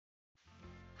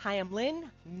Hi, I'm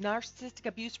Lynn, narcissistic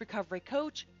abuse recovery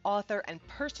coach, author, and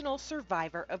personal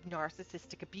survivor of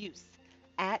narcissistic abuse.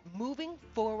 At Moving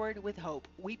Forward with Hope,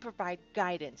 we provide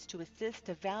guidance to assist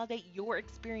to validate your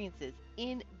experiences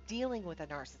in dealing with a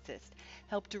narcissist,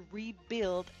 help to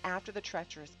rebuild after the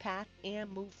treacherous path,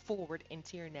 and move forward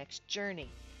into your next journey.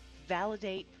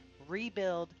 Validate,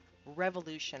 rebuild,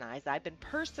 revolutionize. I've been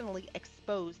personally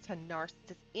exposed to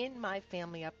narcissists in my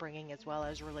family upbringing as well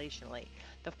as relationally.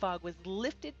 The fog was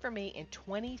lifted for me in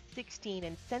 2016,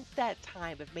 and since that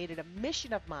time, I've made it a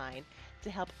mission of mine to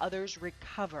help others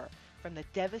recover from the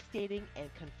devastating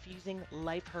and confusing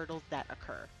life hurdles that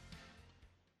occur.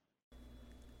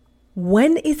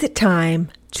 When is it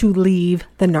time to leave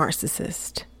the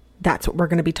narcissist? That's what we're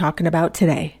going to be talking about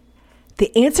today.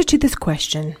 The answer to this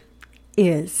question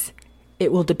is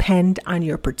it will depend on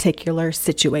your particular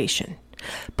situation.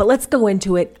 But let's go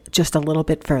into it just a little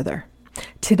bit further.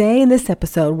 Today in this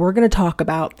episode, we're going to talk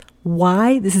about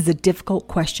why this is a difficult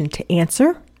question to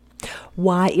answer,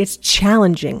 why it's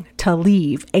challenging to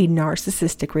leave a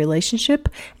narcissistic relationship,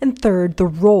 and third, the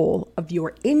role of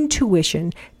your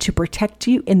intuition to protect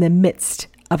you in the midst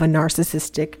of a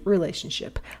narcissistic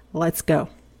relationship. Let's go.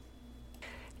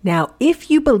 Now, if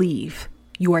you believe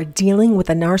you are dealing with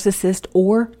a narcissist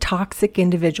or toxic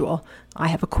individual, I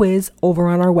have a quiz over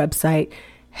on our website.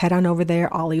 Head on over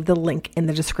there. I'll leave the link in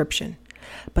the description.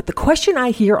 But the question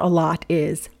I hear a lot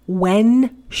is,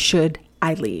 when should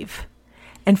I leave?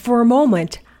 And for a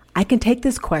moment, I can take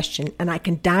this question and I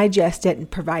can digest it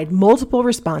and provide multiple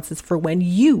responses for when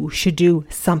you should do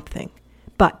something.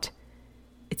 But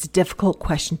it's a difficult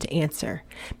question to answer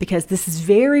because this is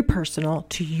very personal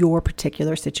to your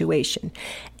particular situation.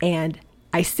 And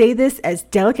I say this as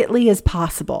delicately as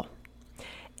possible.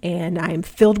 And I'm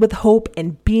filled with hope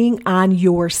and being on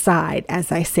your side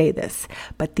as I say this.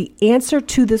 But the answer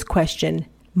to this question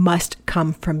must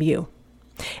come from you.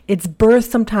 It's birthed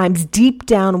sometimes deep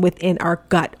down within our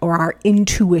gut or our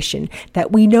intuition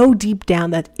that we know deep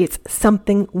down that it's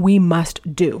something we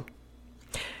must do.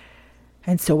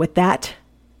 And so with that,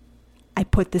 I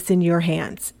put this in your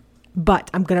hands.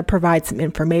 But I'm going to provide some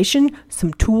information,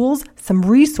 some tools, some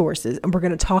resources, and we're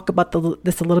going to talk about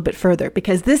this a little bit further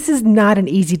because this is not an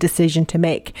easy decision to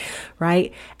make,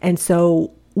 right? And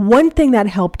so one thing that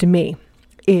helped me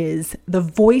is the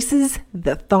voices,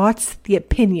 the thoughts, the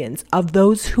opinions of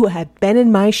those who have been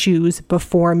in my shoes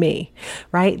before me,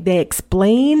 right? They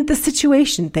explained the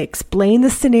situation. They explained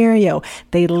the scenario.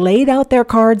 They laid out their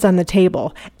cards on the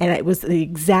table, and it was the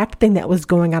exact thing that was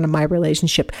going on in my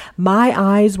relationship. My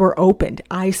eyes were opened.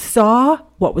 I saw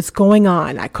what was going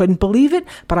on. I couldn't believe it,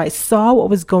 but I saw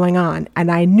what was going on,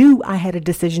 and I knew I had a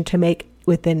decision to make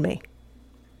within me.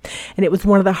 And it was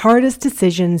one of the hardest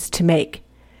decisions to make.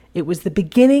 It was the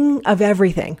beginning of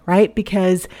everything, right?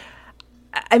 Because,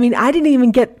 I didn't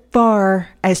even get far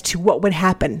as to what would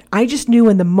happen. I just knew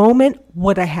in the moment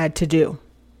what I had to do.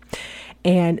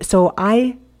 And so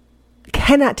I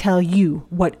cannot tell you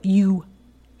what you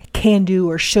can do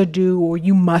or should do or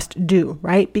you must do,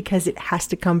 right? Because it has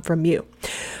to come from you,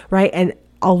 right? And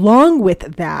along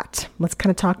with that, let's kind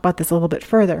of talk about this a little bit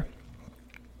further.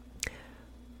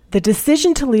 The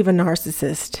decision to leave a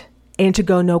narcissist and to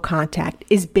go no contact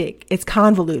is big. It's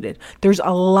convoluted. There's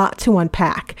a lot to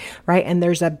unpack, right? And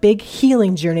there's a big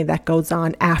healing journey that goes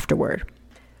on afterward.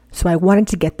 So I wanted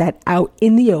to get that out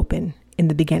in the open in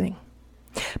the beginning.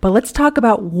 But let's talk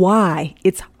about why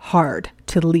it's hard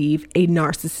to leave a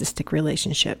narcissistic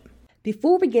relationship.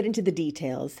 Before we get into the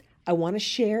details, I want to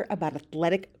share about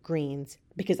Athletic Greens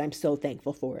because I'm so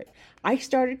thankful for it. I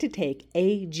started to take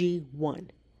AG1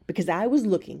 because I was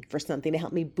looking for something to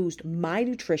help me boost my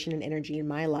nutrition and energy in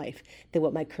my life than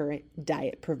what my current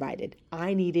diet provided.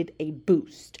 I needed a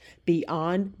boost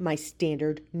beyond my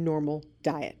standard normal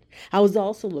diet. I was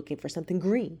also looking for something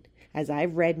green, as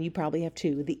I've read, and you probably have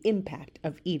too, the impact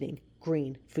of eating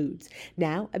green foods.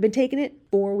 Now, I've been taking it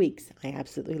 4 weeks. I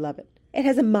absolutely love it. It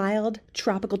has a mild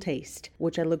tropical taste,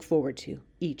 which I look forward to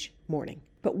each morning.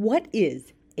 But what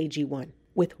is AG1?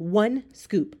 With 1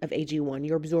 scoop of AG1,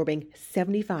 you're absorbing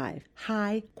 75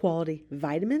 high-quality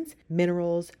vitamins,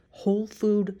 minerals, whole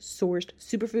food sourced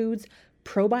superfoods,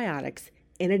 probiotics,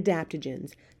 and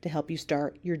adaptogens to help you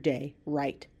start your day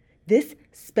right. This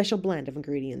special blend of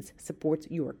ingredients supports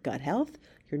your gut health,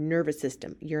 your nervous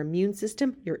system, your immune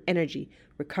system, your energy,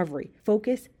 recovery,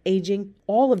 focus, aging,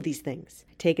 all of these things.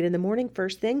 I take it in the morning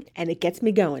first thing, and it gets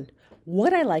me going.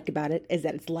 What I like about it is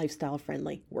that it's lifestyle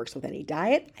friendly. Works with any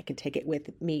diet. I can take it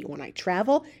with me when I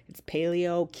travel. It's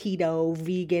paleo, keto,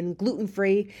 vegan,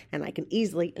 gluten-free, and I can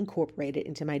easily incorporate it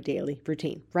into my daily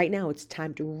routine. Right now, it's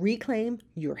time to reclaim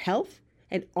your health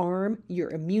and arm your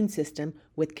immune system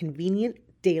with convenient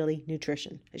daily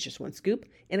nutrition. It's just 1 scoop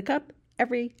in a cup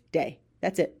every day.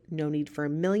 That's it. No need for a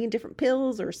million different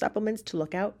pills or supplements to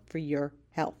look out for your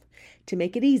health. To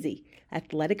make it easy,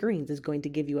 Athletic Greens is going to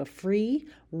give you a free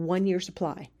 1-year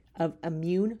supply of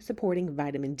immune-supporting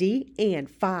vitamin D and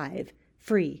 5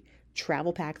 free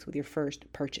travel packs with your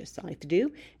first purchase. All you have to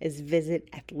do is visit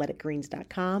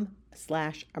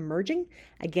athleticgreens.com/emerging.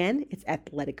 Again, it's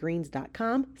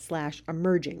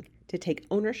athleticgreens.com/emerging to take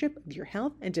ownership of your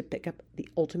health and to pick up the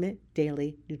ultimate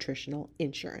daily nutritional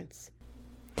insurance.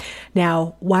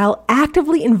 Now, while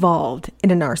actively involved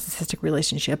in a narcissistic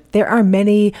relationship, there are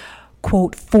many,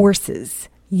 quote, forces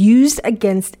used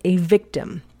against a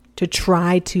victim to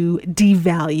try to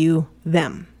devalue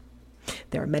them.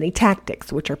 There are many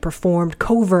tactics which are performed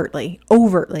covertly,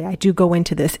 overtly. I do go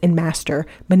into this in Master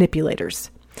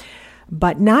Manipulators.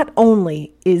 But not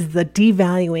only is the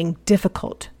devaluing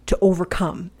difficult to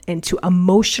overcome and to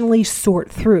emotionally sort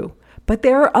through, but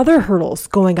there are other hurdles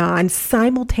going on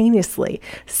simultaneously,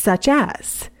 such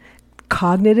as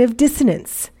cognitive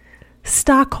dissonance,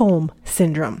 Stockholm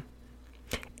syndrome.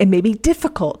 It may be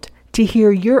difficult to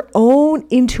hear your own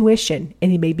intuition,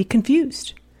 and you may be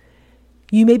confused.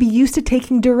 You may be used to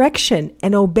taking direction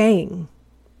and obeying.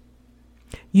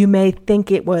 You may think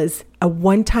it was a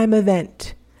one-time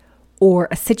event or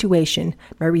a situation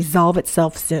may resolve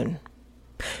itself soon.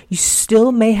 You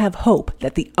still may have hope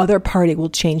that the other party will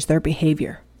change their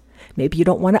behavior. Maybe you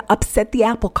don't want to upset the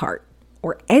apple cart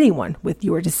or anyone with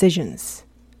your decisions.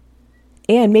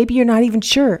 And maybe you're not even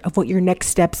sure of what your next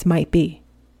steps might be.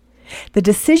 The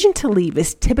decision to leave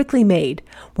is typically made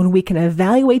when we can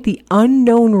evaluate the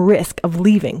unknown risk of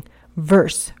leaving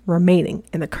versus remaining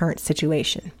in the current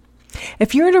situation.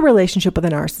 If you're in a relationship with a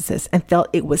narcissist and felt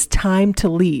it was time to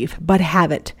leave but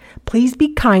haven't, please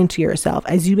be kind to yourself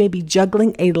as you may be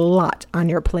juggling a lot on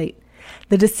your plate.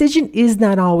 The decision is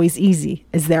not always easy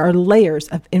as there are layers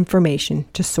of information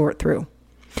to sort through.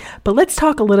 But let's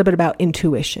talk a little bit about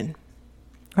intuition.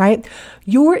 Right?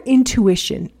 Your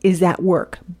intuition is at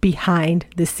work behind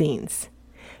the scenes.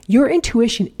 Your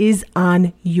intuition is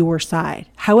on your side.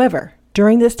 However,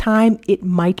 during this time, it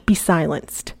might be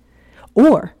silenced.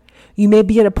 Or you may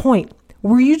be at a point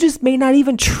where you just may not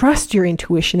even trust your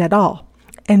intuition at all.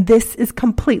 And this is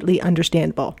completely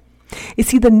understandable. You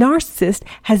see, the narcissist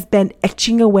has been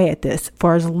etching away at this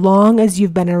for as long as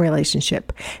you've been in a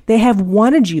relationship. They have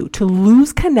wanted you to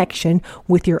lose connection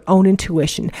with your own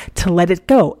intuition, to let it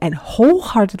go and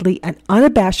wholeheartedly and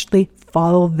unabashedly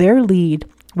follow their lead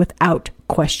without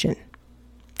question.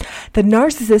 The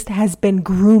narcissist has been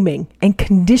grooming and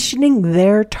conditioning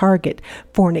their target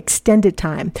for an extended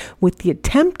time with the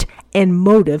attempt and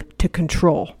motive to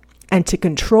control and to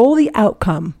control the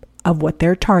outcome of what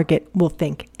their target will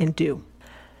think and do.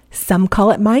 Some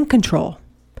call it mind control,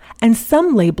 and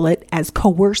some label it as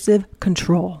coercive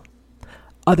control.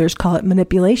 Others call it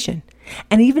manipulation,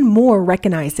 and even more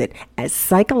recognize it as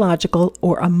psychological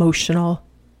or emotional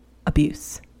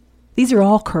abuse. These are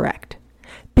all correct.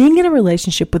 Being in a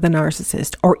relationship with a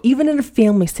narcissist, or even in a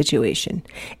family situation,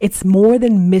 it's more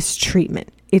than mistreatment.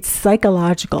 It's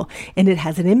psychological, and it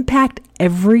has an impact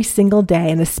every single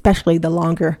day, and especially the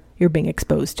longer you're being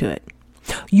exposed to it.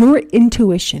 Your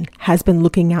intuition has been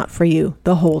looking out for you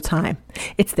the whole time.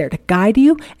 It's there to guide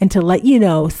you and to let you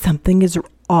know something is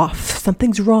off,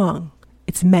 something's wrong.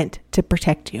 It's meant to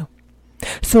protect you.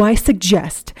 So I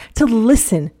suggest to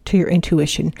listen to your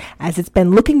intuition as it's been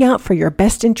looking out for your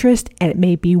best interest, and it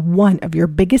may be one of your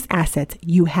biggest assets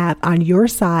you have on your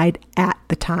side at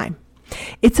the time.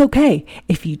 It's okay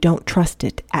if you don't trust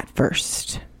it at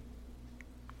first.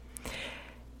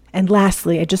 And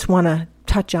lastly, I just want to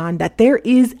touch on that there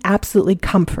is absolutely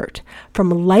comfort from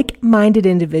like-minded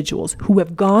individuals who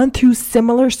have gone through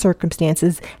similar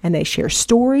circumstances, and they share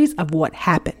stories of what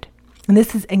happened. And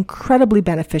this is incredibly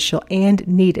beneficial and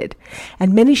needed.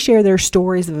 And many share their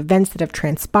stories of events that have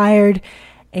transpired,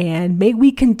 and may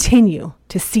we continue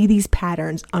to see these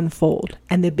patterns unfold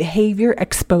and the behavior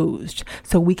exposed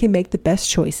so we can make the best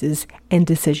choices and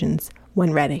decisions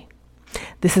when ready.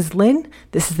 This is Lynn.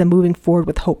 This is the Moving Forward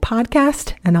with Hope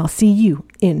podcast, and I'll see you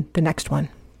in the next one.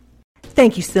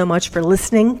 Thank you so much for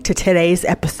listening to today's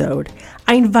episode.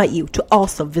 I invite you to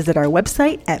also visit our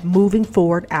website at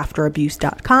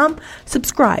movingforwardafterabuse.com,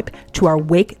 subscribe to our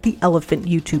Wake the Elephant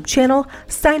YouTube channel,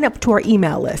 sign up to our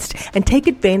email list, and take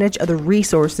advantage of the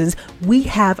resources we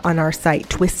have on our site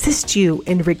to assist you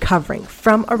in recovering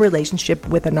from a relationship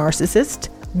with a narcissist,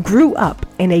 grew up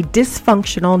in a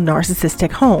dysfunctional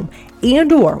narcissistic home,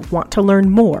 and or want to learn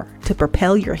more to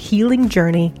propel your healing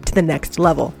journey to the next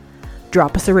level.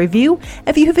 Drop us a review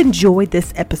if you have enjoyed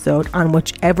this episode on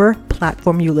whichever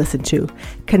platform you listen to.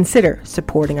 Consider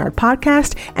supporting our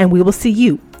podcast, and we will see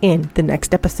you in the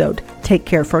next episode. Take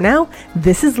care for now.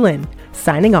 This is Lynn,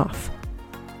 signing off.